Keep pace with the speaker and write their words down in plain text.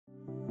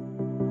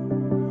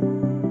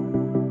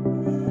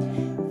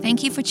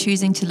Thank you for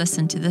choosing to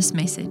listen to this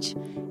message.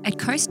 At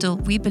Coastal,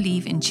 we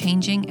believe in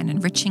changing and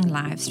enriching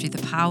lives through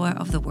the power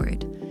of the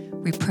Word.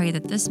 We pray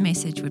that this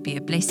message would be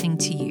a blessing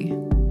to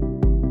you.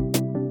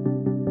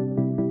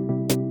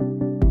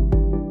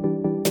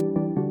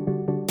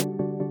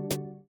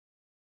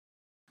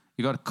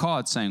 You got a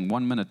card saying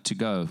 1 minute to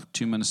go,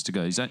 2 minutes to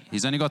go.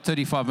 He's only got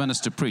 35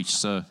 minutes to preach,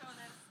 so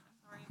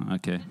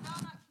okay.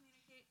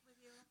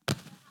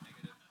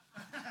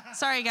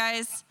 Sorry,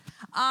 guys.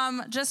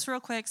 Just real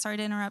quick, sorry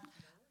to interrupt.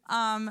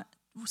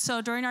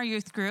 So during our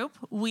youth group,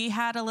 we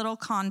had a little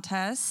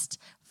contest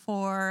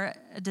for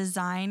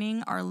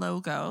designing our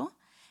logo.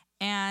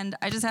 And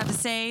I just have to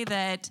say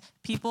that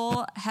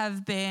people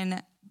have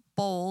been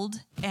bold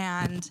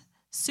and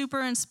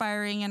super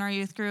inspiring in our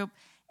youth group.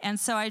 And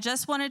so I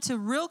just wanted to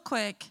real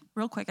quick,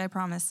 I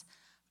promise,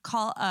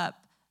 call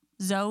up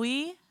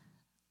Zoe,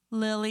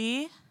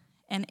 Lily,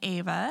 and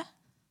Ava.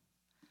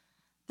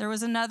 There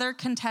was another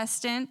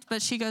contestant,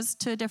 but she goes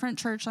to a different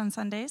church on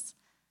Sundays.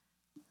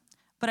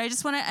 But I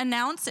just want to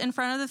announce in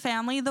front of the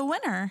family the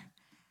winner.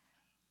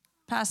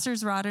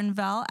 Pastors Rod and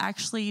Val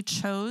actually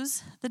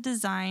chose the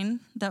design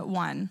that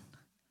won.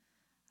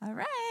 All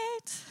right.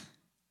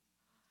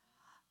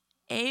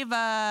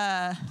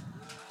 Ava.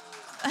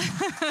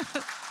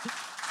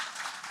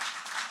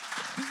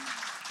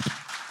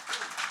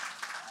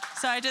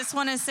 So I just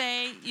want to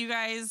say you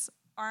guys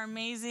are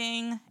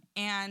amazing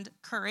and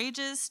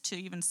courageous to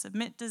even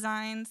submit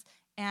designs.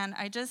 And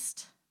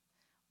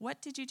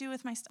what did you do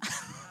with my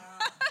stuff?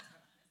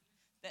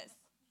 This.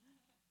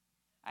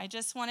 I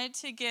just wanted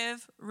to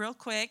give real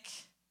quick,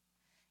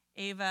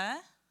 Ava,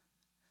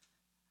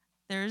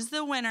 there's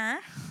the winner.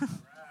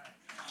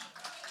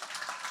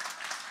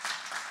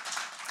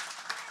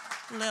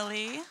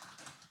 Lily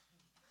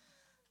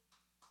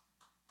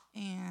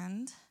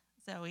and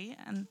Zoe,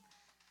 and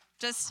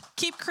just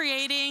keep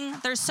creating.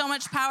 There's so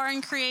much power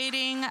in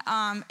creating.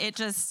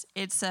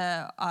 It's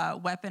a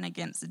weapon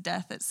against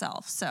death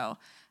itself. So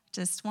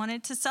just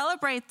wanted to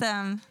celebrate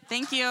them.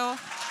 Thank you.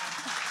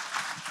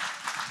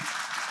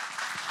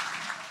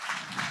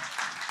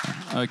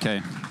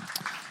 Okay.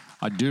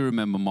 I do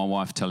remember my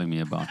wife telling me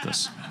about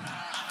this.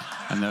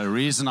 And the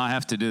reason I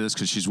have to do this is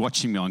because she's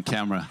watching me on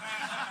camera.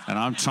 And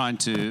I'm trying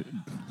to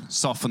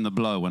soften the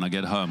blow when I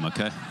get home,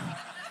 okay?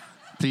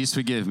 Please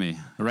forgive me.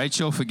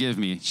 Rachel, forgive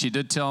me. She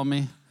did tell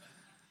me.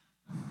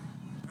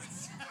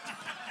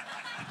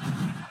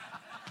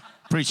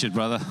 Preach it,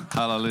 brother.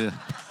 Hallelujah.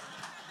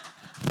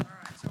 All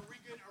right, so are we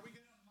good on the mic?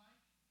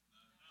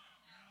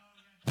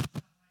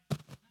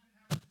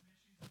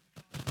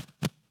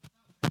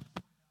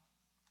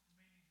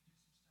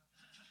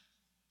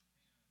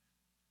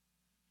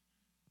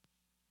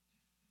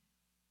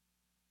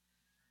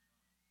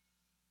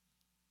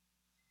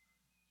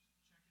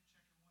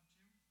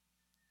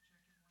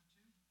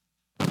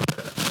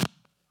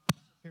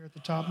 Here at the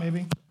top,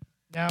 maybe.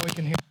 Now we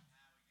can hear.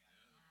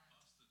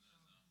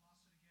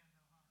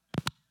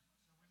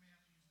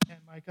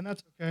 Mike, and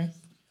that's okay.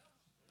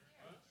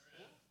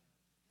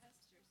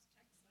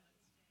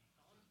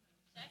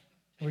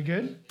 Are we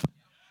good?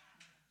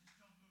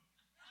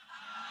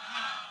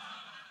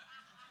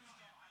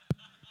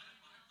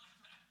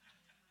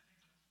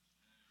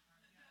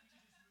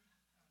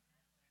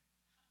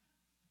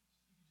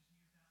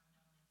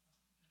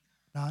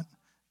 Not.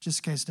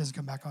 Just in case it doesn't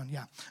come back on.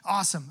 Yeah.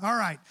 Awesome. All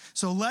right.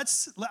 So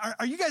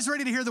are you guys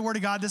ready to hear the Word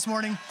of God this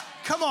morning?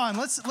 Come on,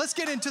 let's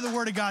get into the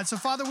Word of God. So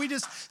Father, we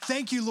just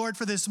thank you, Lord,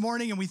 for this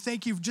morning, and we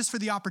thank you just for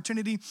the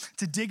opportunity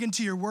to dig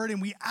into your Word.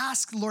 And we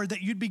ask, Lord,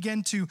 that you'd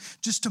begin to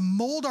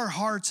mold our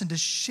hearts and to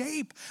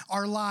shape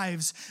our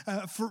lives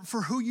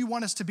for who you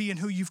want us to be and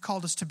who you've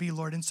called us to be,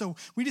 Lord. And so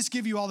we just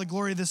give you all the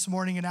glory this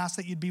morning and ask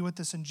that you'd be with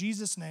us in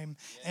Jesus' name.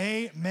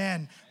 Yeah.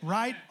 Amen.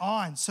 Right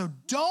on. So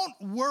don't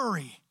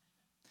worry.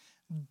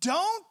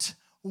 Don't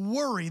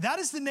worry. That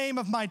is the name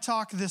of my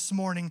talk this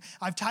morning.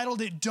 I've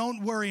titled it,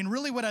 Don't Worry. And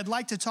really what I'd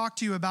like to talk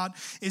to you about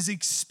is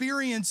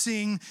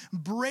experiencing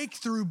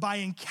breakthrough by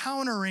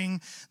encountering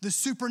the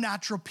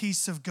supernatural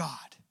peace of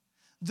God,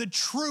 the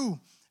true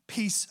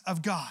peace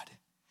of God.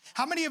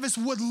 How many of us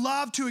would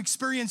love to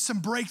experience some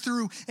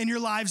breakthrough in your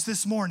lives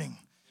this morning?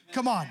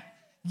 Come on.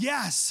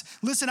 Yes.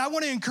 Listen, I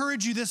want to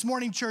encourage you this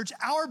morning, church.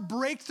 Our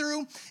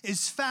breakthrough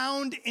is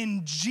found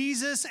in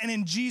Jesus and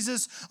in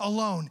Jesus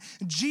alone.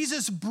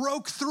 Jesus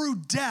broke through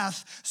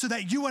death so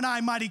that you and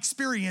I might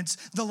experience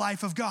the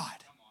life of God.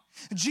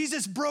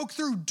 Jesus broke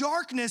through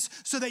darkness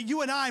so that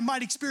you and I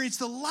might experience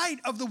the light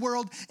of the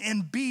world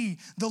and be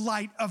the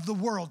light of the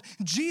world.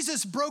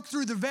 Jesus broke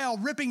through the veil,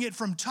 ripping it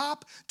from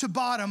top to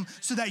bottom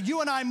so that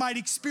you and I might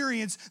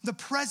experience the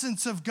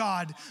presence of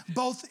God,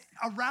 both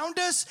around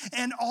us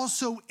and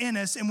also in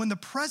us. And when the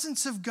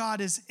presence of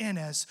God is in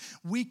us,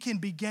 we can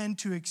begin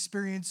to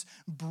experience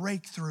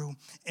breakthrough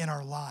in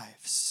our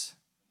lives.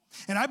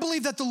 And I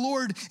believe that the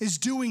Lord is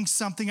doing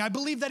something. I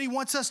believe that he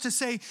wants us to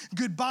say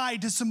goodbye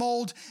to some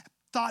old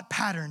thought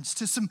patterns,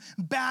 to some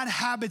bad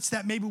habits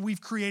that maybe we've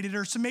created,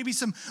 or maybe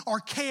some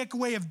archaic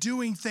way of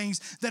doing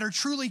things that are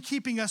truly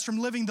keeping us from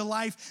living the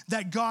life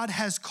that God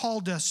has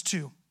called us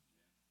to.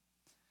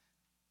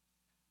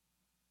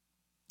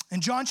 In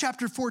John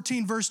chapter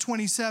 14, verse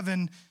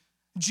 27,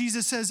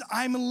 Jesus says,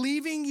 I'm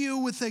leaving you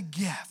with a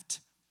gift,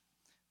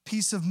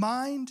 peace of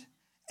mind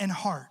and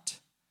heart.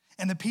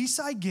 And the peace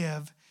I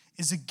give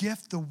is a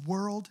gift the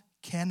world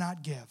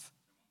cannot give.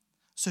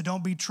 So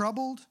don't be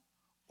troubled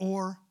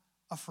or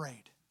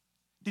afraid.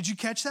 Did you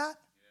catch that?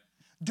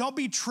 Yeah. Don't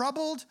be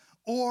troubled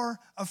or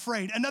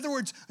afraid. In other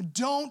words,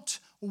 don't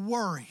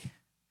worry.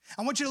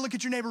 I want you to look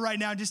at your neighbor right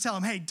now and just tell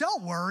him, hey,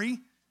 don't worry.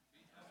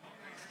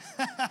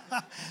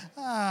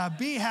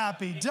 Be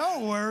happy.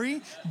 Don't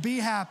worry. Be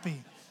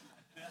happy.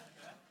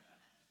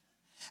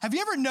 Have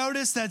you ever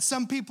noticed that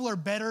some people are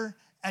better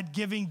at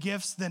giving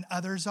gifts than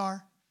others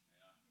are?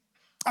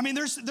 I mean,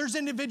 there's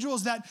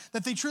individuals that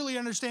they truly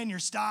understand your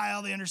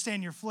style, they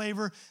understand your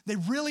flavor, they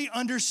really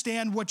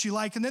understand what you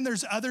like. And then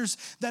there's others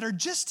that are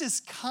just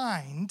as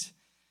kind,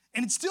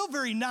 and it's still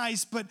very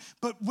nice, but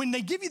when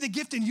they give you the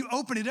gift and you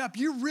open it up,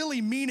 you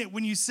really mean it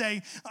when you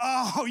say,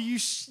 oh, you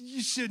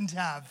shouldn't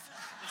have.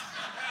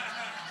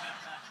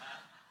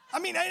 I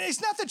mean,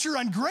 it's not that you're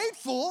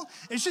ungrateful,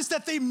 it's just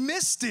that they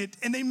missed it,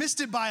 and they missed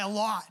it by a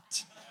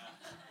lot.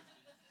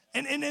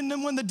 And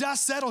then when the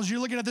dust settles, you're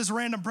looking at this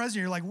random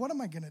present, you're like, what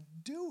am I gonna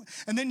do?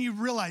 And then you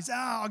realize,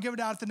 I'll give it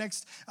out at the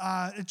next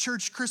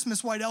church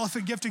Christmas white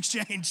elephant gift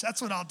exchange.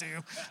 That's what I'll do.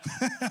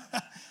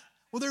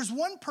 Well, there's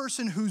one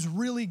person who's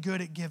really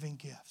good at giving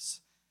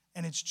gifts,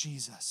 and it's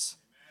Jesus.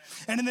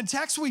 And in the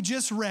text we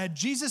just read,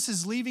 Jesus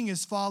is leaving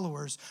his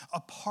followers a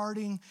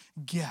parting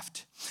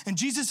gift. And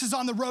Jesus is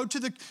on the road to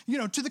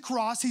the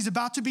cross. He's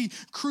about to be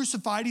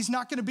crucified. He's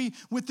not going to be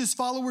with his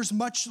followers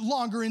much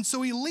longer. And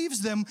so he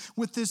leaves them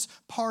with this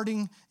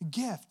parting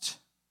gift.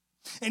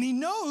 And he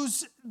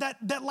knows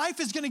that life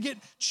is going to get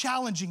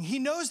challenging. He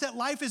knows that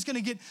life is going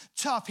to get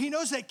tough. He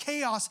knows that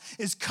chaos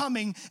is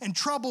coming and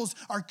troubles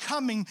are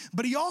coming.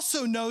 But he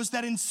also knows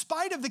that in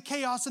spite of the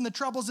chaos and the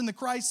troubles and the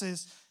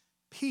crisis,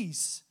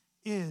 peace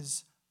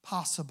is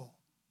possible.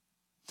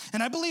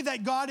 And I believe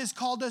that God has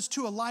called us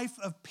to a life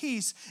of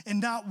peace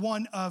and not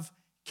one of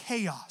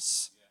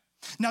chaos.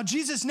 Now,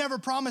 Jesus never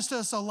promised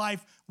us a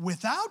life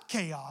without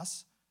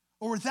chaos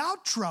or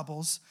without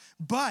troubles,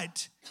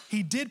 but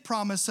he did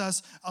promise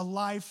us a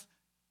life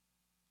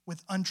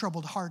with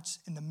untroubled hearts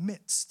in the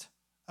midst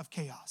of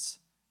chaos,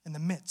 in the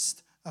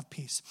midst of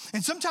peace.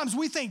 And sometimes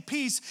we think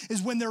peace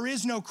is when there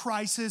is no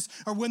crisis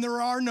or when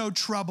there are no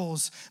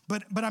troubles.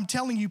 But I'm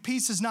telling you,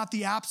 peace is not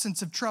the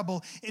absence of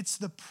trouble. It's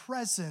the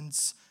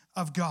presence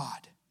of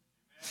God.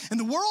 And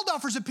the world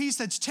offers a peace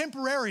that's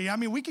temporary. I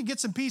mean, we could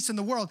get some peace in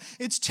the world.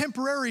 It's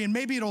temporary, and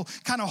maybe it'll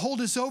kind of hold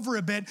us over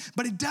a bit,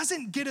 but it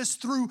doesn't get us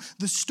through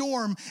the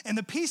storm. And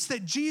the peace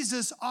that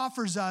Jesus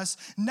offers us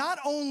not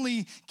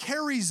only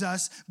carries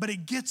us, but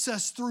it gets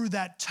us through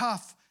that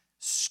tough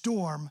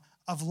storm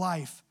of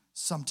life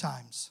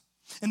sometimes.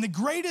 And the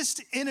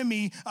greatest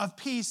enemy of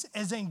peace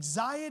is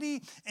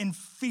anxiety and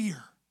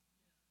fear.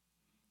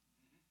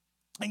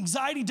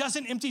 Anxiety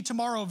doesn't empty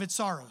tomorrow of its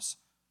sorrows.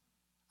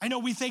 I know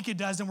we think it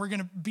does, and we're going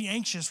to be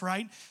anxious,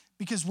 right?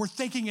 Because we're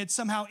thinking it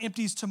somehow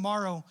empties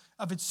tomorrow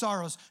of its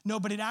sorrows. No,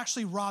 but it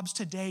actually robs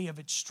today of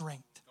its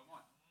strength.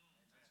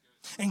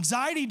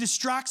 Anxiety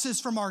distracts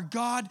us from our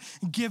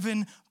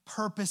God-given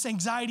purpose.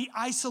 Anxiety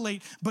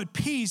isolates, but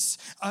peace,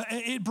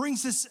 it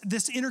brings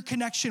this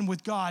interconnection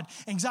with God.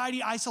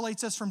 Anxiety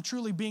isolates us from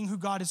truly being who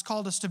God has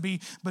called us to be,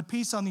 but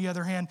peace, on the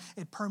other hand,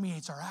 it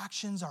permeates our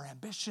actions, our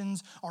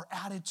ambitions, our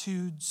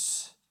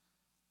attitudes.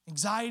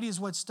 Anxiety is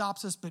what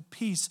stops us, but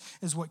peace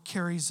is what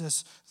carries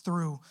us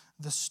through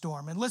the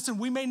storm. And listen,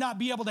 we may not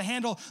be able to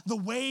handle the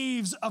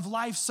waves of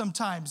life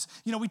sometimes.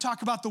 You know, we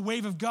talk about the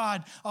wave of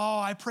God. Oh,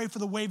 I pray for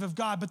the wave of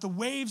God. But the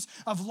waves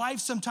of life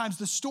sometimes,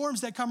 the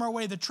storms that come our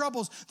way, the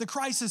troubles, the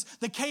crisis,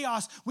 the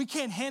chaos, we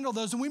can't handle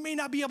those. And we may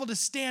not be able to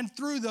stand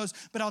through those.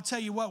 But I'll tell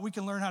you what, we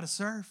can learn how to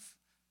surf.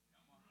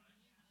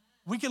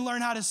 We can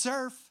learn how to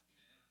surf.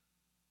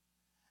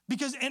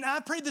 Because, and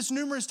I've prayed this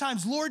numerous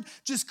times, Lord,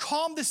 just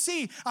calm the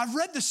sea. I've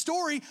read the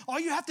story. All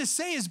you have to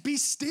say is be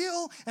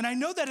still, and I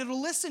know that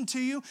it'll listen to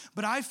you.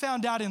 But I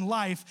found out in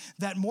life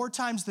that more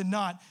times than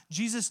not,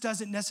 Jesus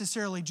doesn't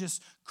necessarily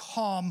just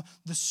calm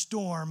the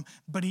storm,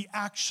 but he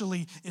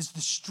actually is the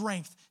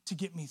strength to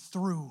get me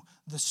through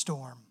the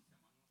storm.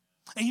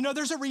 And you know,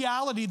 there's a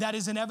reality that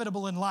is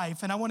inevitable in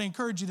life, and I want to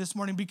encourage you this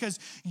morning because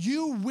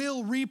you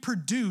will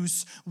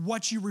reproduce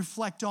what you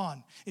reflect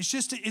on.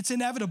 It's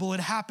inevitable, it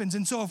happens.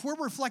 And so if we're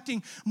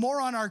reflecting more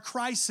on our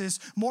crisis,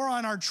 more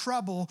on our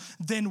trouble,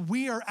 then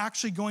we are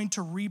actually going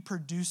to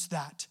reproduce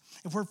that.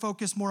 If we're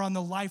focused more on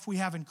the life we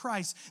have in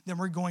Christ, then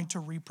we're going to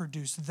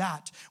reproduce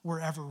that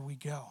wherever we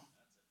go.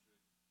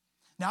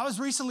 Now, I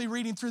was recently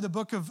reading through the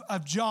book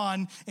of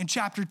John in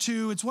chapter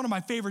 2. It's one of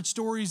my favorite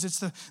stories. It's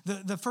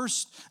the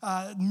first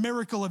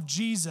miracle of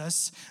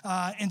Jesus.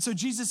 And so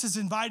Jesus is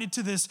invited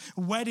to this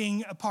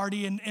wedding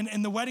party,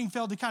 and the wedding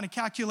failed to kind of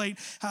calculate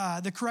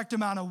the correct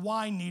amount of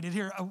wine needed.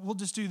 Here, we'll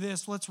just do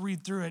this. Let's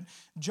read through it.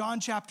 John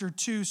chapter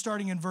 2,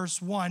 starting in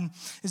verse 1,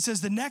 it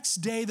says, "The next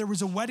day there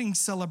was a wedding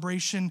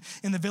celebration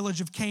in the village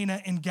of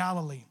Cana in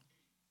Galilee.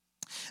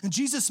 And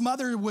Jesus'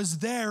 mother was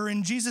there,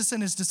 and Jesus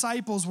and his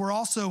disciples were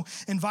also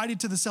invited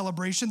to the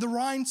celebration. The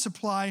wine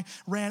supply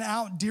ran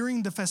out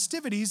during the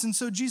festivities, and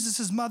so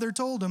Jesus' mother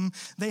told him,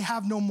 they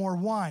have no more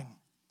wine.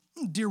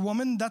 Dear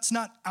woman, that's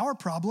not our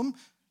problem,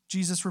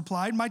 Jesus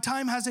replied. My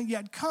time hasn't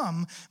yet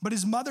come, but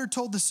his mother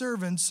told the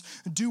servants,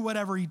 do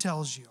whatever he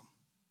tells you.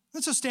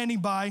 And so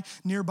standing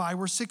nearby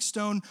were 6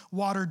 stone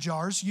water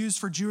jars used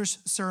for Jewish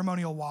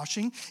ceremonial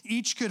washing.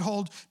 Each could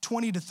hold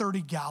 20 to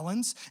 30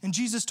 gallons. And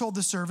Jesus told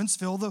the servants,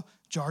 fill the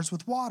jars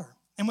with water.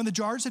 And when the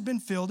jars had been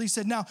filled, he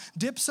said, now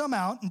dip some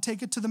out and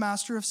take it to the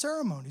master of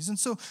ceremonies. And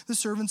so the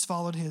servants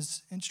followed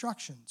his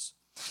instructions.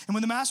 And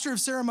when the master of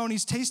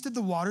ceremonies tasted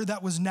the water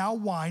that was now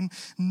wine,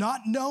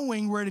 not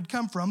knowing where it had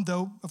come from,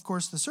 though, of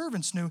course, the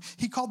servants knew,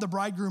 he called the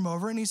bridegroom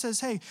over and he says,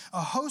 hey,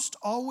 a host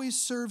always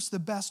serves the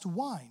best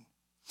wine.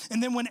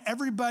 And then when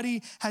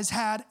everybody has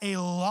had a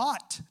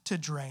lot to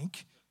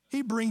drink,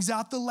 he brings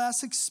out the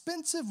less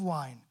expensive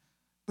wine.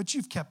 But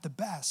you've kept the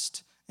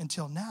best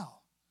until now.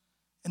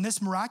 And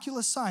this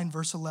miraculous sign,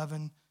 verse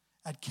 11,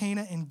 at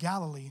Cana in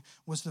Galilee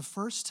was the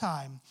first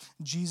time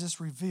Jesus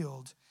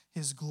revealed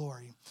his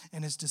glory,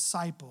 and his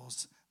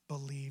disciples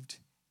believed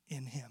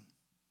in him.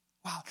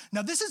 Wow.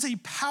 Now, this is a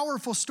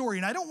powerful story,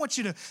 and I don't want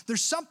you to,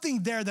 there's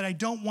something there that I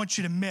don't want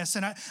you to miss.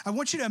 And I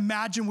want you to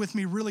imagine with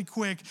me really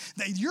quick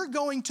that you're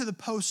going to the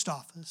post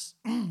office.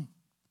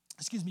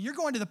 Excuse me, you're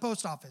going to the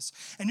post office,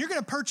 and you're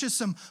going to purchase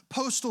some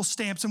postal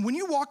stamps. And when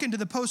you walk into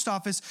the post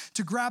office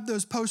to grab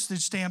those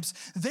postage stamps,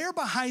 there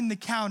behind the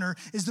counter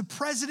is the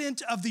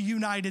President of the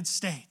United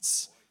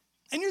States.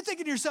 And you're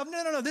thinking to yourself,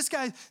 no, this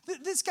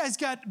guy's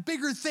got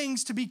bigger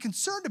things to be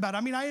concerned about.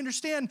 I mean, I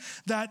understand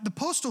that the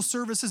Postal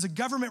Service is a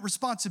government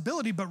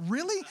responsibility, but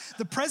really?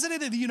 The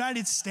President of the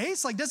United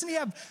States? Like, doesn't he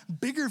have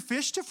bigger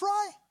fish to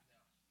fry?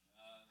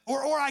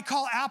 Or I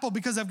call Apple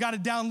because I've got to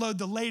download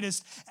the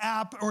latest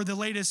app or the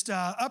latest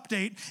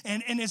update,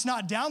 and it's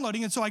not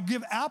downloading. And so I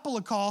give Apple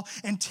a call,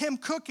 and Tim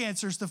Cook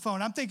answers the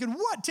phone. I'm thinking,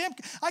 what, Tim?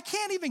 I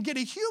can't even get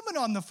a human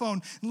on the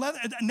phone.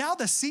 Now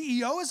the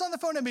CEO is on the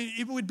phone? I mean,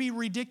 it would be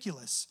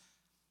ridiculous.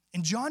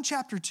 In John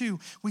chapter 2,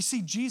 we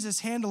see Jesus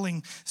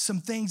handling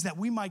some things that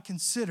we might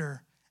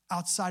consider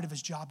outside of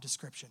his job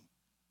description.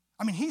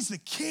 I mean, he's the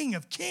King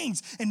of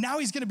Kings, and now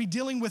he's going to be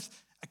dealing with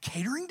a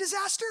catering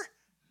disaster?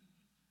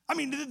 I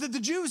mean,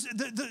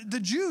 the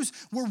Jews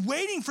were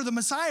waiting for the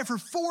Messiah for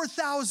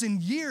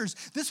 4,000 years.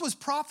 This was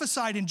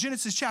prophesied in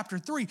Genesis chapter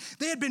 3.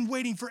 They had been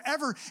waiting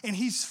forever, and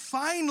he's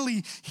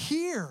finally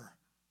here.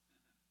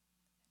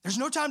 There's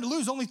no time to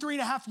lose, only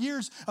 3.5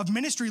 years of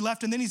ministry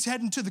left, and then he's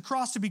heading to the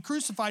cross to be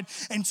crucified.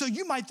 And so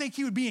you might think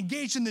he would be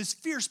engaged in this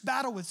fierce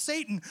battle with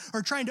Satan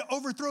or trying to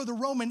overthrow the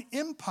Roman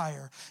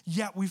Empire.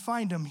 Yet we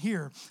find him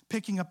here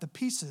picking up the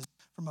pieces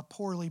from a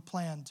poorly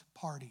planned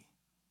party.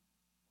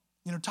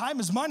 You know,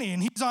 time is money,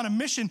 and he's on a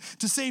mission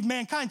to save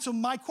mankind. So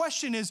my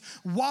question is,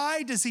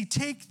 why does he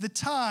take the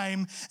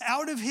time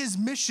out of his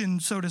mission,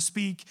 so to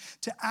speak,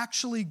 to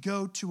actually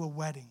go to a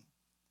wedding?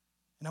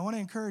 And I want to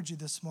encourage you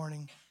this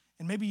morning.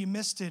 And maybe you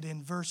missed it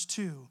in verse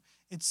 2.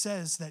 It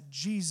says that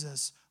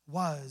Jesus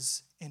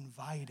was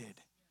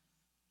invited.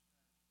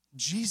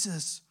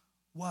 Jesus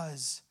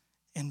was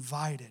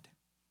invited.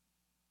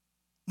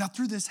 Now,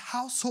 through this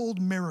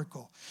household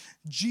miracle,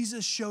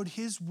 Jesus showed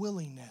his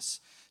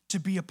willingness to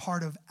be a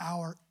part of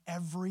our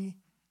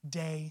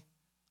everyday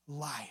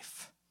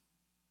life.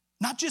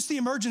 Not just the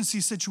emergency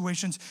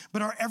situations,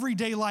 but our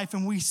everyday life.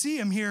 And we see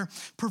him here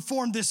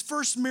perform this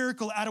first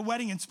miracle at a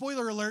wedding. And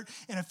spoiler alert,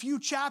 in a few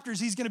chapters,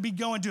 he's going to be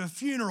going to a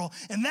funeral.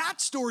 And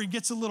that story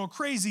gets a little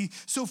crazy.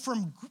 So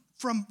from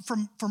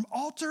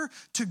altar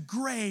to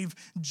grave,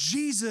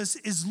 Jesus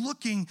is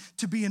looking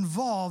to be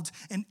involved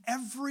in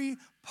every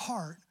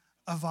part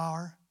of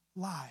our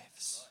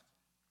lives.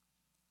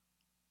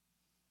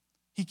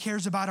 He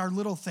cares about our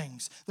little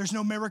things. There's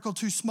no miracle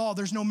too small.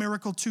 There's no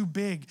miracle too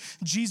big.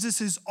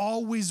 Jesus is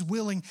always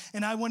willing.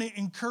 And I want to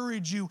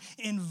encourage you,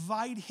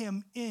 invite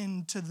him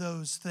into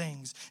those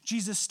things.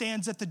 Jesus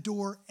stands at the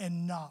door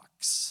and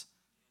knocks.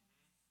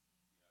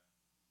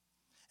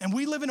 And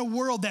we live in a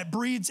world that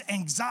breeds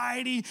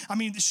anxiety. I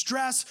mean,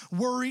 stress,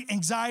 worry,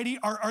 anxiety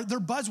they're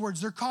buzzwords.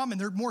 They're common.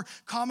 They're more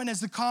common as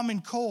the common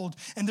cold.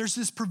 And there's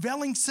this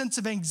prevailing sense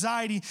of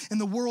anxiety in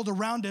the world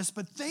around us.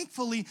 But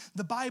thankfully,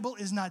 the Bible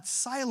is not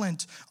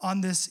silent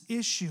on this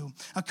issue.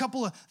 A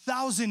couple of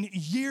 1,000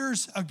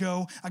 years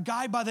ago, a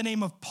guy by the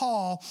name of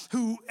Paul,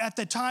 who at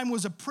the time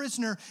was a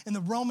prisoner in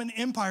the Roman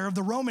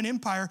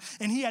Empire,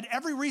 and he had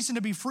every reason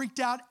to be freaked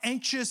out,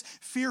 anxious,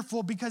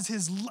 fearful, because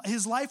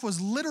his life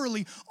was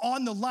literally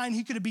on the line.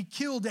 He could be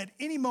killed at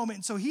any moment.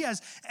 And so he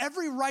has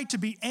every right to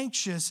be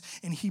anxious,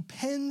 and he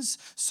pens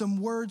some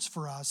words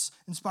for us,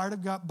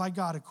 inspired by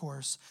God, of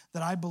course,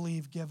 that I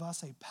believe give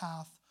us a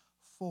path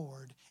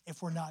forward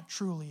if we're not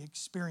truly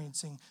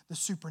experiencing the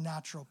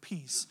supernatural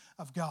peace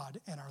of God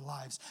in our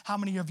lives. How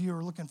many of you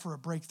are looking for a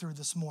breakthrough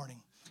this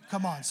morning?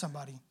 Come on,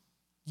 somebody.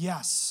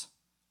 Yes.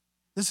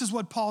 This is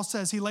what Paul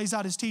says. He lays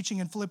out his teaching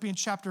in Philippians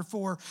chapter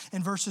 4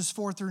 in verses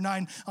 4 through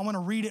 9. I want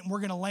to read it, and we're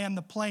going to land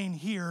the plane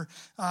here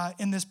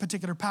in this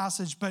particular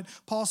passage. But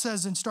Paul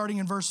says, and starting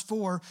in verse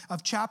 4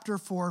 of chapter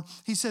 4,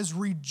 he says,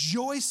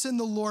 rejoice in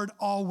the Lord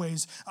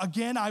always.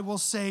 Again, I will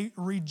say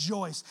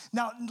rejoice.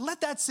 Now, let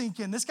that sink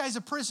in. This guy's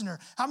a prisoner.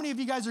 How many of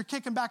you guys are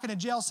kicking back in a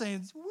jail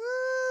saying,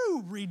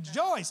 woo,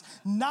 rejoice?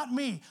 Not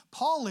me.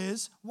 Paul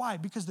is. Why?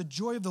 Because the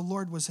joy of the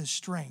Lord was his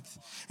strength.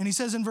 And he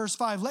says in verse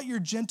 5, let your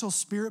gentle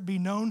spirit be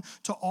known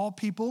to all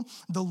people.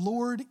 The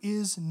Lord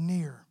is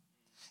near.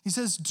 He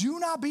says, do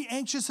not be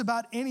anxious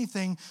about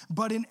anything,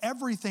 but in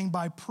everything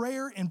by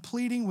prayer and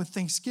pleading with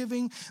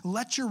thanksgiving,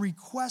 let your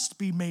request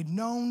be made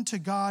known to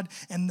God,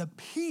 and the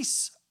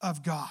peace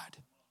of God,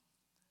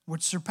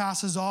 which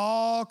surpasses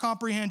all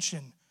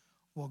comprehension,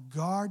 will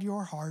guard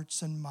your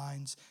hearts and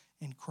minds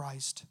in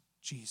Christ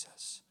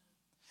Jesus.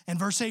 And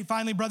verse 8,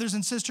 finally, brothers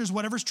and sisters,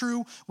 whatever's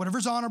true,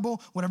 whatever's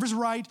honorable, whatever's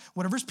right,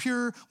 whatever's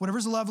pure,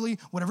 whatever's lovely,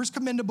 whatever's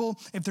commendable,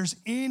 if there's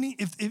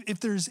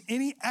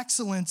any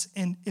excellence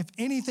and if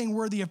anything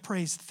worthy of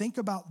praise, think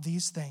about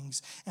these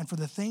things. And for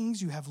the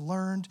things you have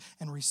learned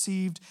and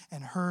received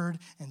and heard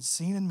and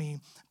seen in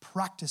me,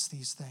 practice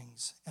these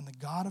things, and the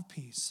God of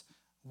peace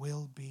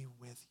will be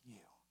with you.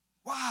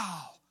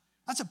 Wow,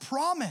 that's a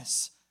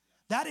promise.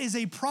 That is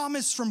a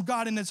promise from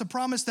God, and it's a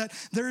promise that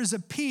there is a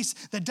peace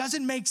that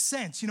doesn't make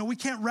sense. You know, we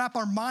can't wrap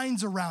our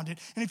minds around it.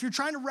 And if you're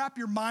trying to wrap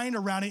your mind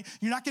around it,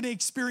 you're not going to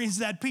experience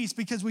that peace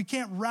because we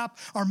can't wrap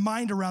our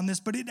mind around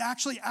this, but it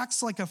actually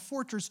acts like a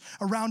fortress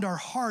around our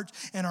heart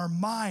and our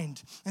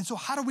mind. And so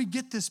how do we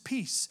get this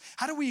peace?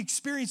 How do we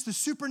experience the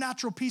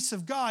supernatural peace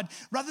of God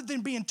rather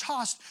than being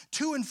tossed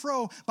to and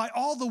fro by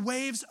all the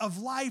waves of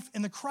life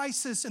and the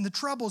crisis and the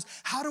troubles?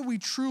 How do we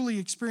truly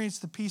experience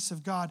the peace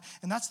of God?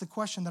 And that's the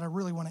question that I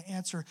really want to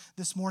answer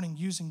this morning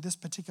using this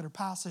particular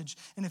passage.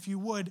 And if you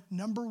would,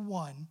 number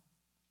one,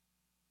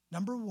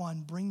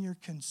 bring your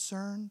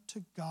concern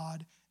to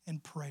God in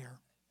prayer.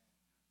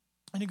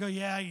 And you go,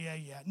 yeah.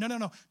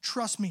 No.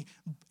 Trust me.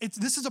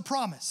 This is a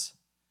promise.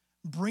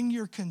 Bring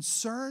your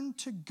concern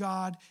to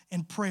God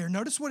in prayer.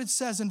 Notice what it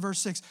says in verse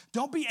 6.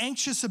 Don't be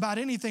anxious about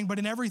anything, but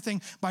in everything,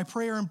 by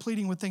prayer and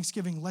pleading with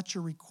thanksgiving, let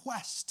your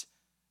request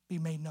be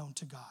made known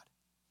to God.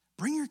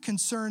 Bring your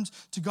concerns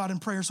to God in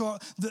prayer. So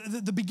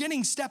the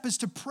beginning step is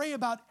to pray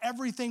about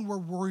everything we're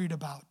worried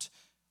about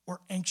or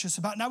anxious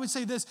about. And I would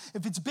say this,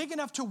 if it's big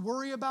enough to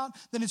worry about,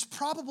 then it's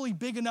probably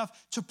big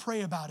enough to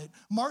pray about it.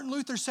 Martin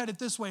Luther said it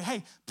this way,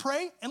 hey,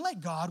 pray and let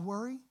God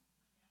worry.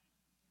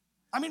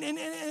 I mean, and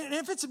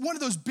if it's one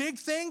of those big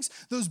things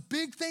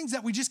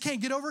that we just can't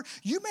get over,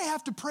 you may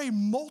have to pray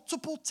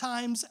multiple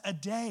times a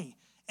day,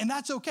 and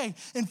that's okay.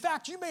 In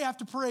fact, you may have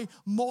to pray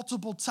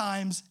multiple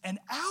times an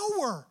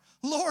hour.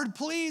 Lord,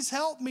 please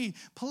help me.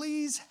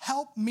 Please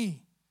help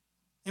me.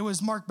 It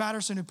was Mark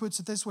Batterson who puts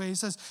it this way. He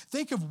says,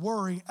 think of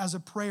worry as a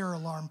prayer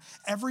alarm.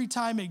 Every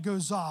time it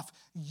goes off,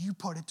 you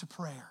put it to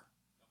prayer.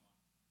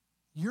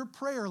 Your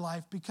prayer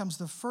life becomes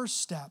the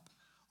first step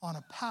on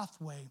a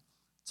pathway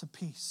to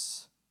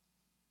peace.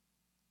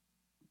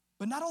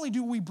 But not only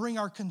do we bring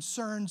our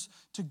concerns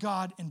to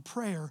God in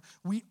prayer,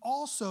 we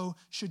also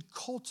should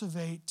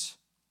cultivate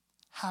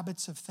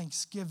habits of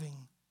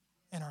thanksgiving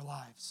in our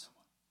lives.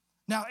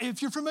 Now,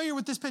 if you're familiar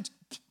with this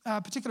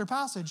particular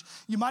passage,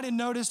 you might have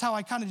noticed how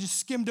I kind of just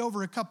skimmed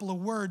over a couple of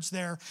words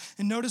there.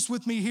 And notice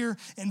with me here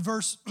in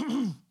verse,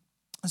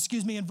 verse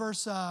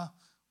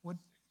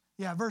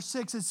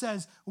 6, it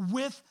says,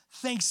 with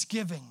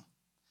thanksgiving.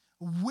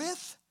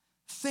 With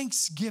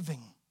thanksgiving.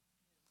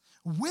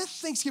 With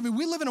thanksgiving,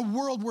 we live in a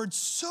world where it's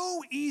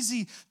so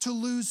easy to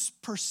lose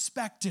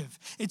perspective.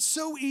 It's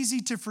so easy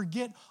to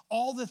forget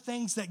all the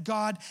things that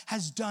God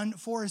has done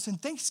for us.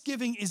 And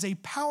Thanksgiving is a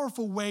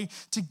powerful way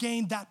to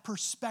gain that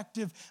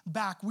perspective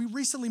back. We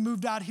recently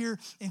moved out here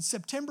in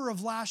September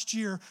of last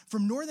year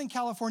from Northern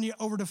California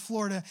over to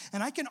Florida.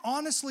 And I can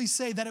honestly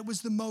say that it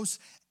was the most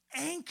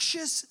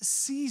anxious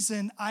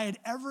season I had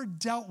ever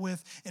dealt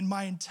with in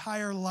my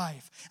entire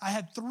life. I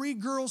had 3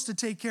 girls to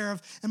take care of,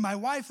 and my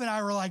wife and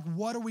I were like,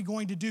 what are we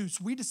going to do?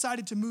 So we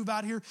decided to move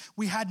out here.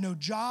 We had no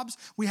jobs.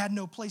 We had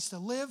no place to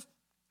live.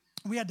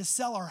 We had to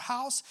sell our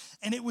house,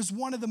 and it was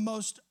one of the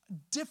most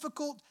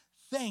difficult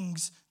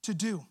things to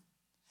do.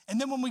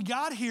 And then when we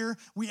got here,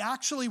 we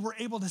actually were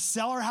able to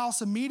sell our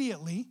house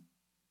immediately.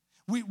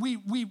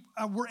 We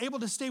were able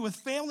to stay with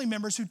family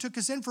members who took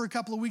us in for a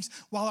couple of weeks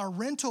while our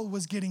rental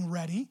was getting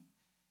ready.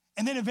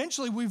 And then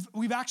eventually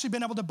we've actually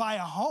been able to buy a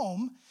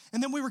home.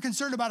 And then we were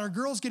concerned about our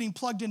girls getting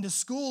plugged into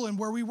school, and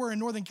where we were in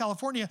Northern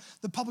California,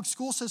 the public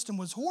school system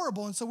was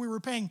horrible. And so we were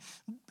paying,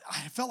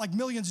 I felt like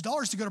millions of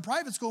dollars to go to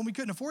private school, and we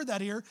couldn't afford that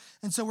here.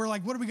 And so we're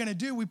like, what are we going to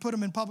do? We put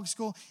them in public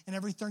school, and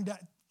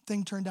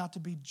everything turned out to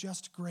be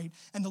just great.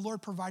 And the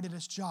Lord provided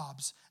us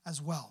jobs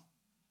as well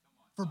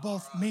for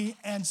both me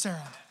and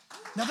Sarah.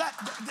 Now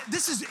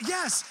this is,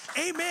 yes,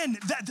 amen.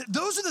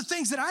 Those are the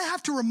things that I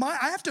have to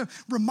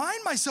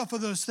remind myself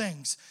of those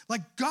things.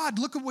 Like, God,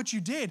 look at what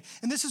you did.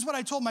 And this is what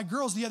I told my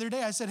girls the other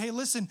day. I said, hey,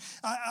 listen,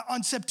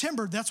 on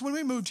September, that's when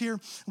we moved here,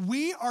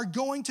 we are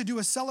going to do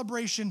a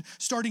celebration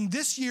starting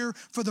this year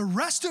for the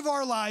rest of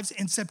our lives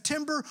in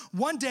September,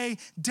 one day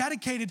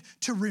dedicated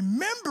to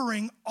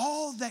remembering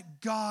all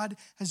that God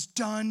has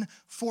done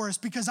for us.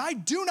 Because I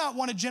do not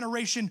want a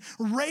generation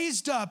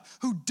raised up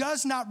who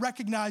does not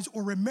recognize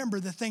or remember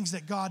the things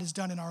that God has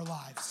done in our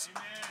lives.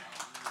 Amen.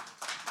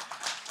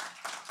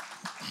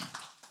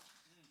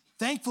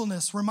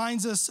 Thankfulness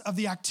reminds us of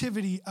the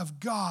activity of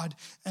God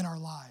in our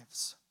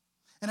lives.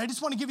 And I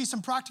just want to give you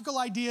some practical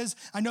ideas.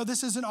 I know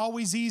this isn't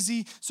always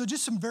easy, so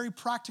just some very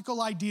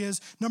practical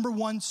ideas. Number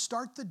one,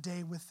 start the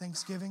day with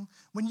thanksgiving.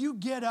 When you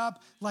get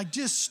up,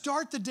 just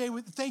start the day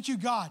with, thank you,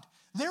 God.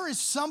 There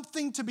is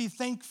something to be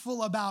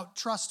thankful about,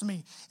 trust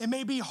me. It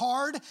may be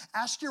hard.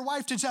 Ask your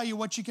wife to tell you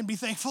what you can be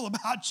thankful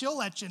about. She'll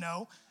let you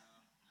know.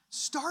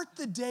 Start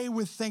the day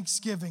with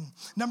thanksgiving.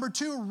 Number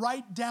two,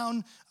 write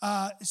down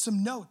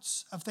some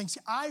notes of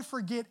thanksgiving. I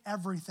forget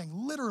everything,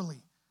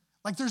 literally.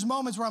 There's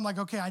moments where I'm like,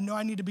 okay, I know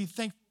I need to be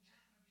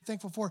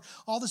thankful for.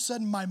 All of a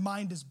sudden, my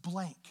mind is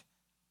blank.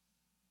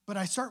 But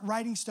I start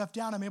writing stuff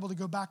down. I'm able to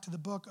go back to the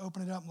book,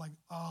 open it up. I'm like,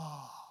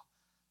 oh,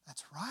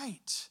 that's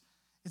right.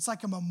 It's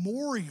like a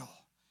memorial.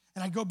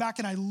 And I go back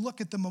and I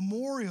look at the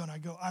memorial and I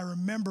go, I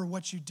remember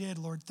what you did,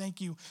 Lord. Thank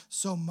you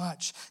so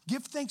much.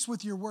 Give thanks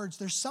with your words.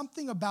 There's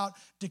something about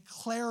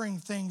declaring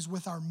things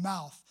with our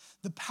mouth.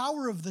 The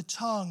power of the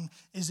tongue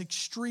is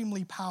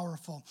extremely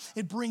powerful.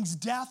 It brings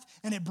death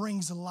and it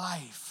brings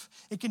life.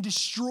 It can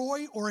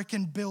destroy or it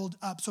can build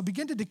up. So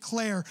begin to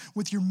declare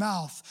with your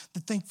mouth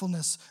the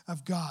thankfulness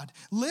of God.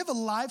 Live a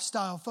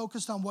lifestyle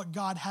focused on what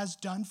God has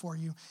done for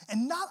you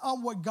and not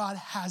on what God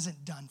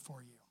hasn't done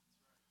for you.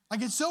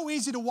 It's so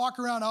easy to walk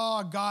around,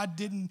 oh, God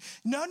didn't.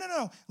 No.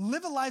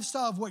 Live a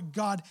lifestyle of what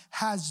God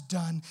has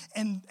done.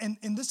 And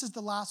this is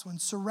the last one.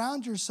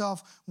 Surround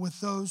yourself with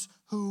those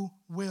who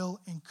will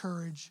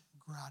encourage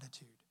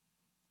gratitude.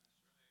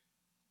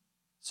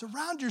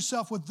 Surround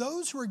yourself with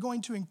those who are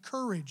going to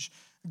encourage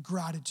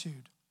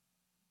gratitude.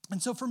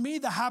 And so for me,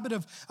 the habit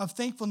of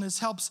thankfulness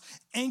helps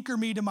anchor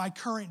me to my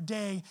current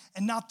day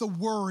and not the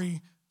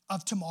worry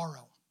of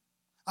tomorrow.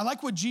 I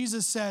like what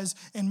Jesus says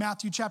in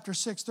Matthew chapter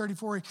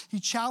 6:34. He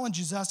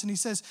challenges us and he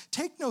says,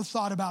 take no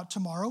thought about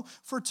tomorrow,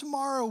 for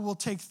tomorrow will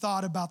take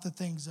thought about the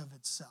things of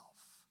itself.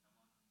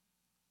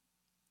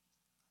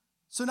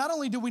 So not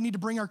only do we need to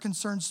bring our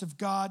concerns to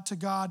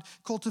God,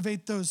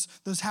 cultivate those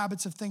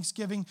habits of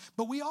thanksgiving,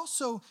 but we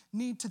also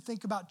need to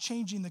think about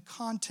changing the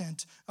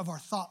content of our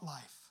thought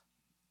life.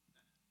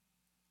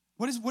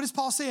 What does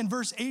Paul say in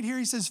verse 8 here?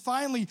 He says,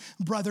 finally,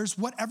 brothers,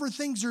 whatever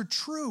things are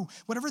true,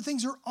 whatever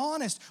things are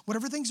honest,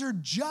 whatever things are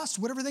just,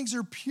 whatever things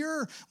are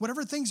pure,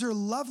 whatever things are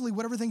lovely,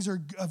 whatever things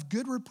are of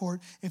good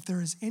report, if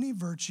there is any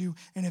virtue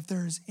and if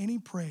there is any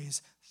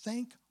praise,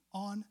 think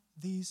on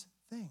these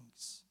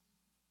things.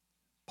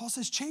 Paul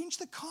says, change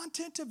the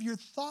content of your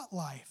thought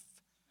life.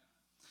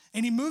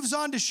 And he moves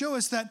on to show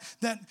us that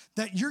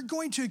you're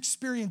going to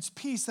experience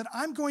peace, that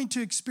I'm going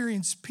to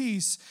experience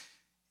peace.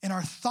 And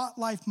our thought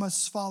life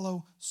must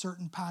follow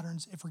certain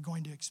patterns if we're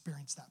going to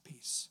experience that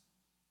peace.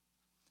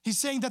 He's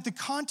saying that the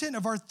content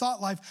of our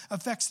thought life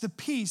affects the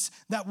peace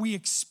that we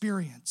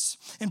experience.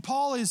 And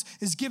Paul is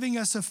giving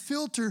us a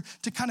filter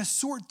to kind of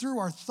sort through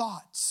our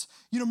thoughts.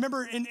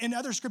 Remember in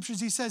other scriptures,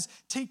 he says,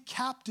 take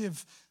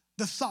captive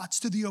the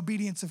thoughts to the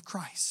obedience of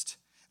Christ.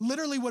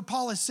 Literally what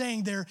Paul is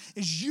saying there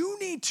is you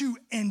need to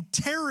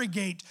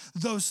interrogate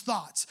those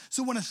thoughts.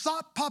 So when a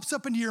thought pops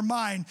up into your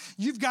mind,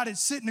 you've got it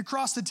sitting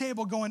across the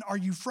table going, are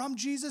you from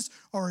Jesus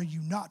or are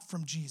you not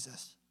from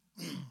Jesus?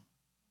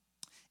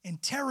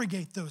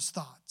 Interrogate those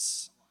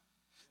thoughts.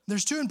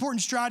 There's two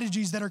important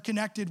strategies that are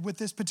connected with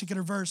this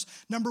particular verse.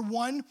 Number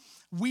one,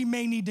 we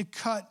may need to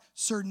cut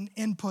certain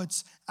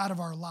inputs out of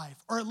our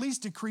life or at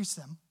least decrease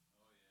them.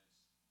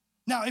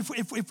 Now,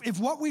 if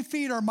what we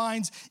feed our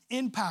minds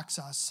impacts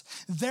us,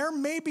 there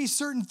may be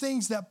certain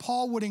things that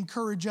Paul would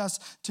encourage us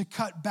to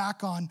cut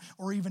back on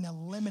or even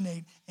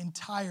eliminate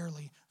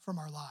entirely from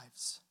our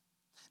lives.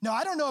 Now,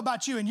 I don't know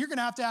about you, and you're going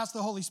to have to ask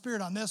the Holy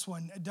Spirit on this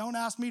one. Don't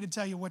ask me to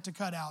tell you what to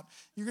cut out.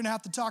 You're going to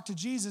have to talk to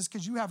Jesus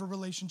because you have a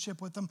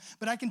relationship with him.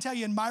 But I can tell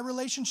you in my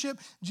relationship,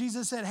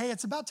 Jesus said, hey,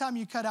 it's about time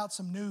you cut out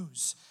some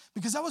news.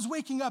 Because I was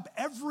waking up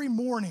every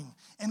morning,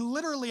 and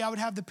literally I would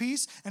have the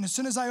peace, and as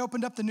soon as I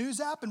opened up the news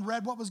app and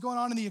read what was going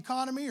on in the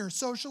economy or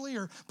socially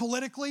or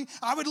politically,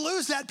 I would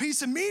lose that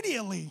peace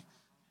immediately.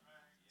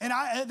 And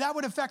that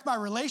would affect my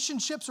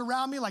relationships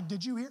around me. Like,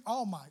 did you hear?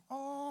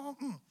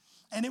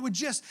 And I would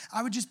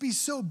just be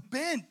so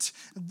bent,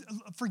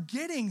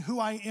 forgetting who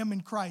I am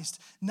in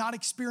Christ, not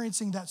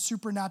experiencing that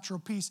supernatural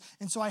peace.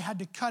 And so I had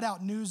to cut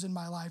out news in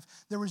my life.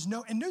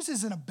 And news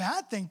isn't a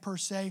bad thing per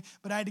se,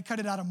 but I had to cut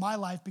it out of my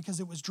life because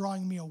it was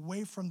drawing me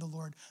away from the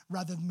Lord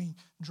rather than me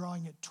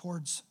drawing it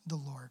towards the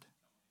Lord.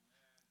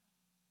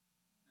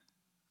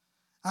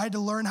 I had to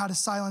learn how to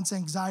silence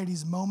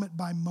anxiety's moment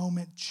by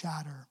moment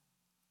chatter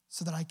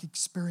so that I could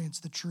experience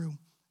the true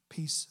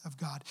peace of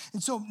God.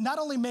 And so not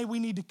only may we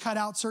need to cut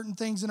out certain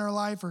things in our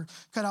life or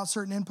cut out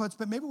certain inputs,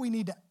 but maybe we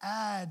need to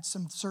add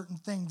some certain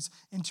things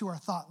into our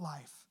thought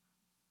life.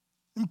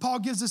 And Paul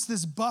gives us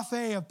this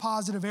buffet of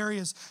positive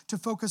areas to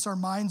focus our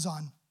minds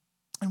on.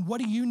 And what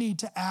do you need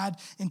to add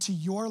into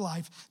your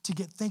life to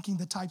get thinking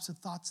the types of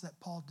thoughts that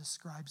Paul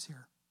describes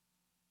here?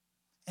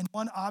 And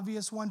one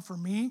obvious one for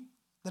me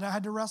that I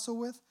had to wrestle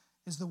with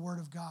is the Word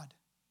of God.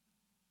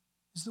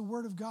 Is the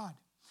Word of God.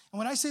 And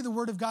when I say the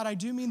Word of God, I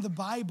do mean the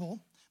Bible,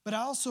 but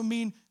I also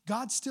mean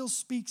God still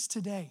speaks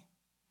today.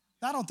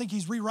 I don't think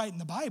he's rewriting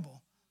the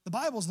Bible. The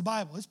Bible's the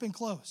Bible. It's been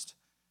closed.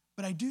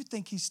 But I do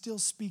think he still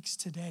speaks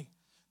today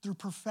through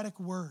prophetic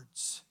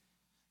words,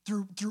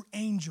 through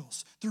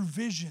angels, through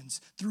visions,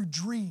 through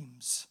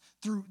dreams,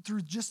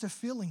 through just a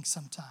feeling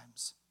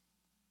sometimes.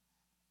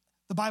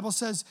 The Bible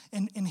says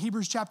in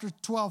Hebrews chapter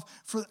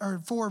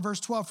 4, verse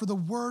 12, for the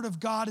word of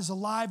God is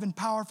alive and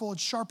powerful.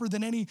 It's sharper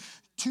than any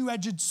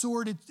two-edged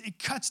sword. It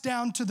cuts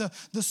down to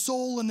the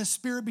soul and the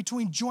spirit,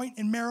 between joint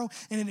and marrow,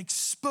 and it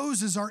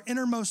exposes our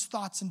innermost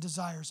thoughts and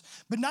desires.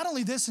 But not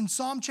only this, in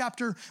Psalm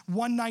chapter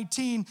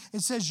 119,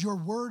 it says, your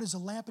word is a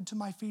lamp unto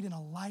my feet and a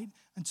light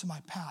unto my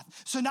path.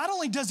 So not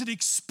only does it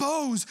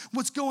expose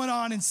what's going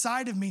on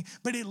inside of me,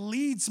 but it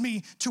leads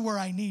me to where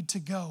I need to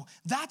go.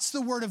 That's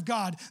the word of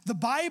God. The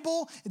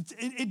Bible,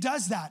 it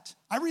does that.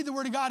 I read the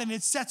word of God and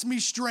it sets me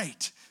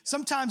straight.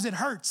 Sometimes it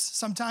hurts.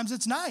 Sometimes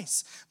it's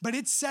nice, but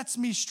it sets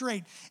me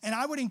straight. And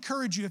I would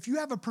encourage you, if you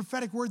have a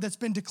prophetic word that's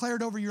been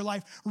declared over your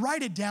life,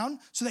 write it down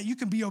so that you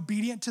can be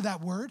obedient to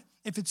that word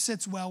if it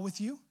sits well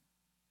with you.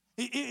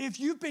 If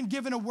you've been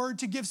given a word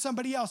to give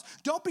somebody else,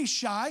 don't be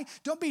shy.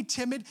 Don't be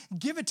timid.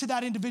 Give it to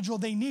that individual.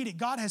 They need it.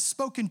 God has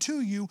spoken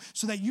to you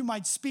so that you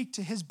might speak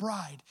to his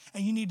bride,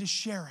 and you need to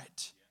share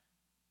it.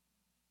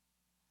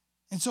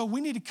 And so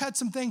we need to cut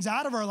some things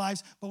out of our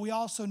lives, but we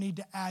also need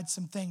to add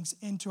some things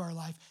into our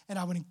life. And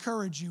I would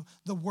encourage you,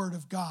 the word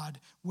of God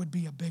would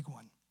be a big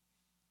one.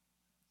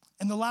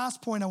 And the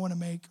last point I want to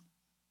make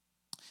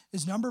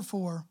is number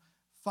 4,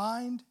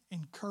 find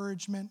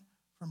encouragement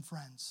from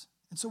friends.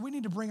 And so we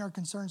need to bring our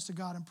concerns to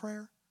God in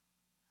prayer.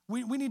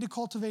 We need to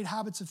cultivate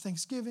habits of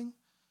thanksgiving.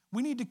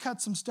 We need to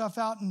cut some stuff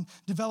out and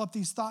develop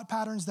these thought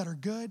patterns that are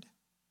good.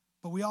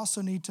 But we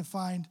also need to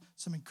find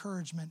some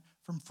encouragement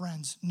from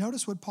friends.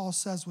 Notice what Paul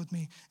says with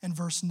me in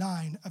verse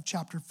 9 of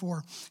chapter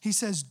 4. He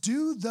says,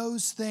 do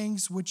those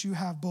things which you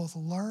have both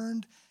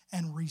learned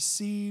and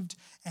received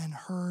and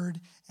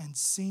heard and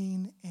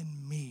seen in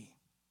me,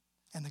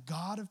 and the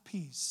God of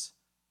peace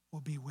will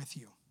be with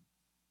you.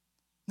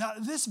 Now,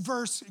 this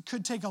verse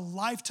could take a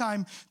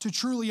lifetime to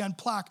truly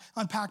unpack,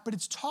 but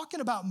it's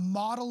talking about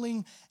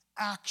modeling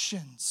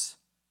actions.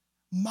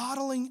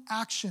 Modeling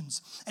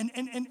actions.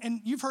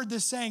 And you've heard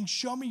this saying,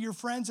 show me your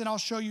friends and I'll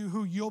show you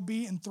who you'll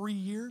be in 3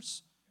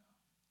 years.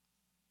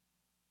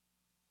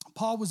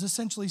 Paul was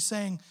essentially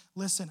saying,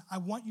 listen, I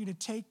want you to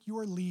take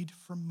your lead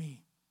from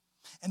me.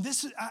 And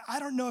this, I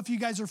don't know if you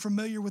guys are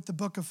familiar with the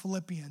book of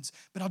Philippians,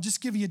 but I'll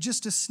just give you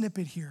just a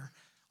snippet here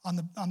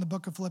on the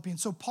book of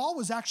Philippians. So Paul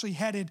was actually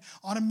headed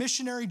on a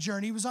missionary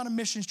journey. He was on a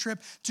missions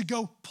trip to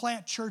go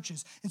plant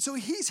churches. And so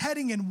he's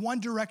heading in one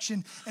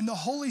direction, and the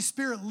Holy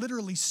Spirit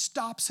literally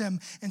stops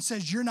him and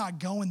says, you're not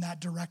going that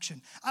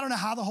direction. I don't know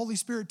how the Holy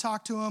Spirit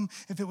talked to him,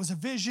 if it was a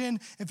vision,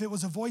 if it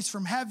was a voice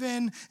from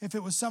heaven, if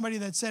it was somebody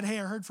that said,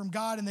 hey, I heard from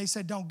God, and they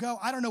said, don't go.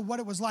 I don't know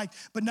what it was like,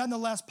 but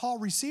nonetheless, Paul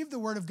received the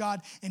word of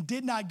God and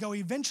did not go.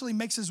 He eventually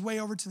makes his way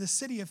over to the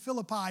city of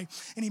Philippi,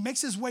 and he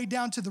makes his way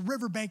down to the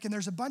riverbank, and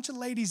there's a bunch of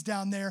ladies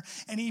down there,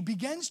 and he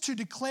begins to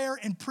declare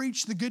and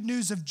preach the good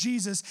news of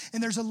Jesus.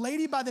 And there's a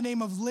lady by the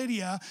name of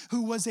Lydia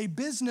who was a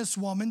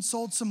businesswoman,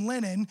 sold some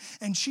linen,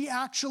 and she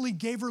actually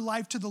gave her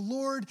life to the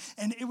Lord,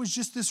 and it was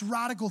just this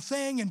radical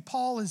thing. And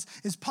Paul is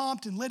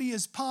pumped, and Lydia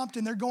is pumped,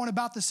 and they're going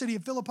about the city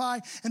of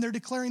Philippi, and they're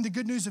declaring the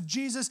good news of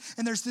Jesus.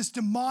 And there's this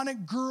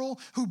demonic girl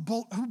who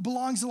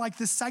belongs to like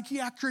this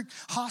psychiatric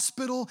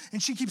hospital,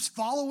 and she keeps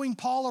following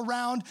Paul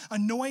around,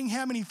 annoying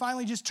him, and he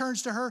finally just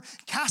turns to her,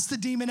 casts the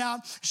demon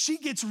out. She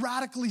gets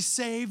radically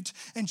saved,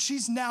 and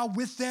she's now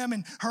with them,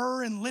 and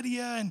her and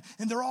Lydia,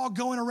 and they're all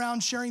going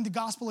around sharing the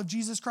gospel of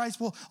Jesus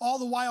Christ. Well, all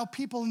the while,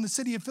 people in the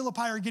city of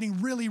Philippi are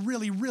getting really,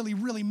 really, really,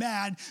 really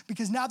mad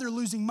because now they're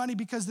losing money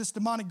because this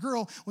demonic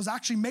girl was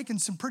actually making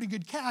some pretty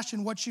good cash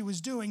in what she was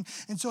doing.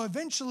 And so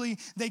eventually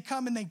they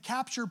come and they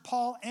capture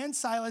Paul and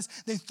Silas.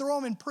 They throw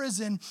them in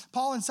prison.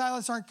 Paul and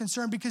Silas aren't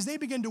concerned because they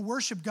begin to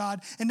worship God.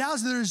 And now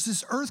there's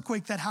this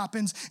earthquake that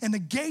happens, and the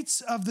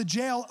gates of the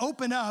jail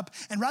open up.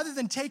 And rather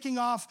than taking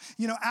off,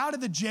 out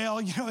of the jail,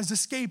 as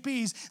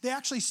escapees, they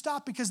actually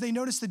stop because they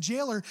notice the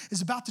jailer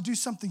is about to do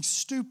something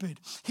stupid.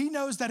 He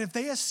knows that if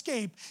they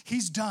escape,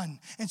 he's done.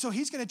 And so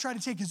he's going to try to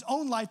take his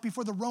own life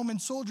before the Roman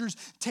soldiers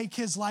take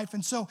his life.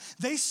 And so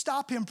they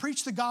stop him,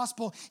 preach the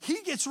gospel.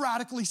 He gets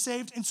radically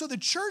saved. And so the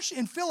church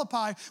in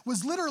Philippi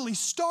was literally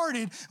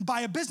started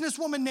by a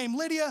businesswoman named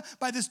Lydia,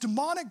 by this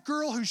demonic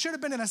girl who should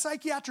have been in a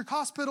psychiatric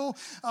hospital,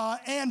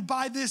 and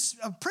by this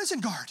prison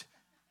guard.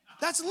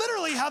 That's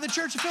literally how the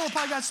church of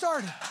Philippi got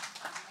started.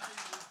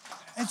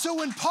 And so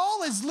when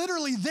Paul is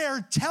literally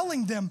there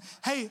telling them,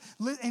 hey,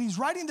 and he's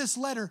writing this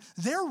letter,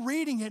 they're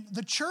reading it.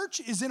 The church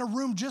is in a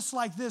room just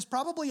like this,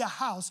 probably a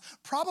house,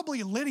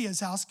 probably Lydia's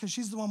house, because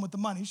she's the one with the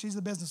money. She's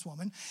the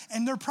businesswoman.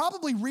 And they're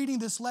probably reading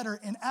this letter.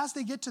 And as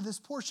they get to this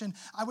portion,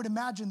 I would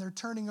imagine they're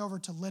turning over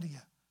to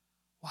Lydia.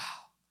 Wow.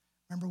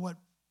 Remember what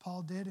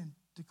Paul did in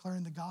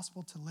declaring the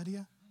gospel to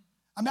Lydia?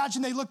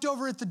 Imagine they looked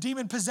over at the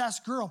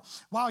demon-possessed girl.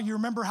 Wow, you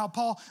remember how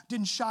Paul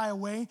didn't shy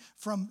away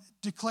from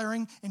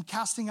declaring and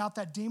casting out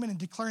that demon and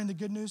declaring the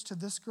good news to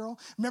this girl?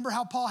 Remember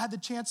how Paul had the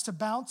chance to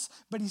bounce,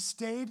 but he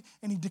stayed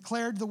and he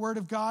declared the word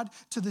of God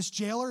to this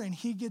jailer and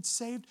he gets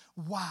saved?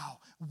 Wow,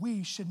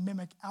 we should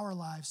mimic our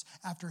lives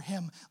after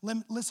him.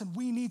 Listen,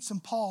 we need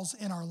some Pauls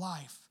in our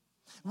life.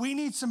 We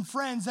need some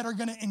friends that are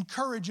going to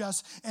encourage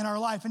us in our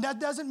life. And that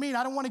doesn't mean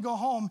I don't want to go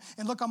home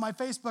and look on my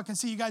Facebook and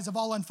see you guys have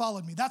all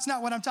unfollowed me. That's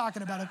not what I'm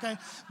talking about, okay?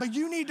 But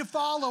you need to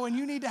follow and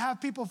you need to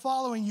have people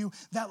following you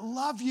that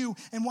love you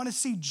and want to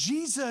see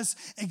Jesus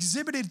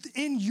exhibited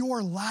in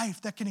your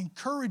life that can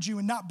encourage you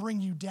and not bring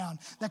you down,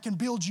 that can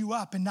build you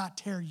up and not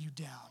tear you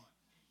down.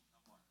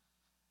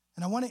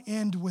 And I want to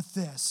end with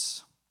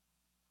this.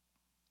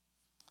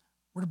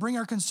 We're to bring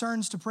our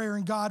concerns to prayer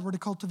in God. We're to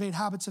cultivate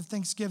habits of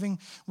thanksgiving.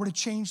 We're to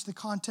change the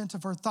content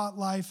of our thought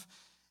life.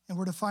 And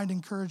we're to find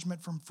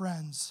encouragement from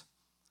friends.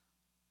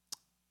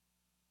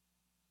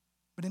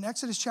 But in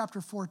Exodus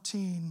chapter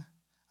 14,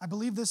 I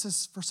believe this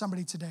is for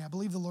somebody today. I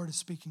believe the Lord is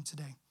speaking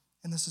today.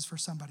 And this is for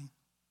somebody.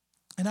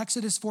 In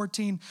Exodus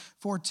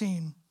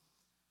 14:14,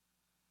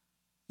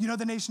 you know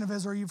the nation of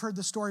Israel. You've heard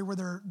the story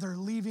where they're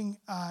leaving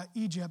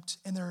Egypt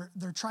and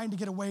they're trying to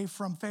get away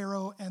from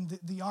Pharaoh and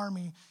the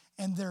army.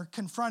 And they're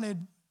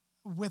confronted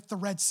with the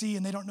Red Sea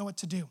and they don't know what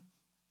to do.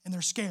 And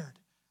they're scared.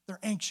 They're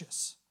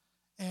anxious.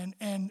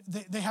 And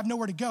they have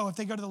nowhere to go. If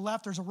they go to the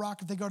left, there's a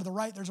rock. If they go to the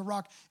right, there's a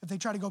rock. If they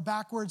try to go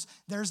backwards,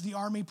 there's the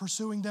army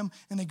pursuing them.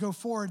 And they go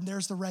forward and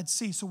there's the Red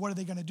Sea. So what are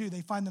they going to do?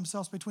 They find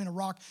themselves between a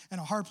rock and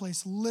a hard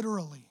place,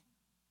 literally.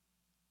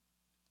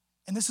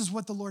 And this is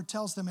what the Lord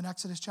tells them in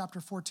Exodus chapter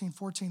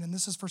 14:14. And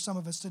this is for some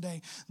of us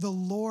today. The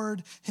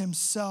Lord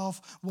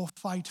himself will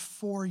fight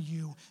for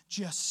you.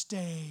 Just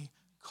stay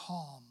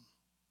calm.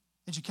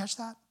 Did you catch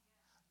that?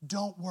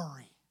 Don't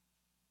worry.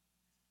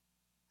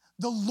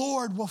 The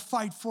Lord will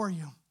fight for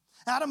you.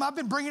 Adam, I've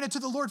been bringing it to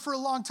the Lord for a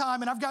long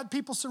time and I've got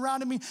people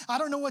surrounding me. I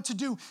don't know what to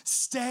do.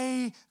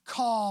 Stay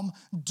calm.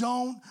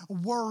 Don't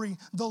worry.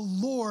 The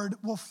Lord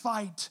will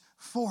fight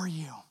for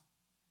you.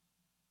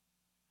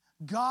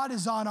 God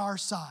is on our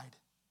side.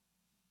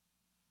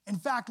 In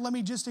fact, let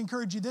me just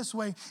encourage you this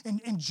way.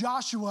 In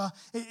Joshua,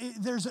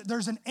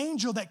 there's an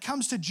angel that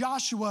comes to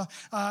Joshua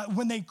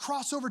when they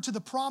cross over to the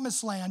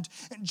promised land.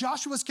 And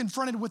Joshua's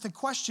confronted with a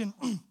question.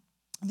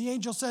 The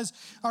angel says,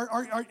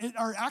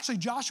 actually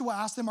Joshua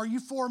asked them, are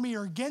you for me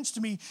or against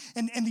me?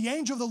 And the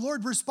angel of the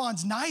Lord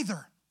responds,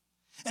 neither.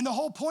 And the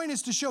whole point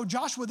is to show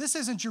Joshua, this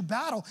isn't your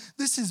battle.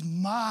 This is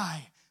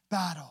my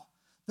battle.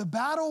 The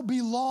battle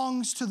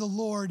belongs to the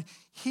Lord.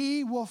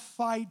 He will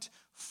fight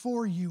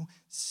for you.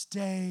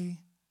 Stay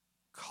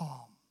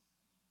calm.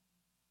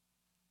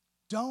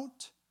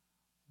 Don't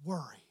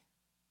worry.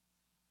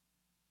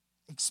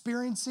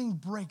 Experiencing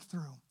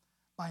breakthrough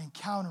by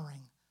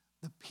encountering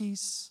the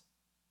peace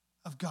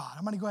of God.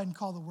 I'm going to go ahead and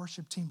call the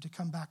worship team to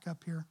come back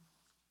up here.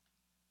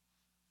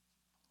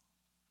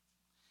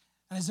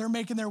 And as they're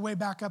making their way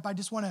back up, I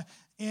just want to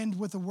end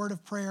with a word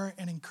of prayer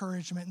and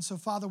encouragement. And so,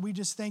 Father, we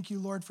just thank you,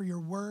 Lord, for your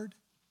word.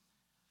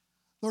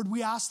 Lord,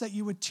 we ask that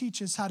you would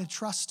teach us how to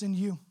trust in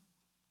you.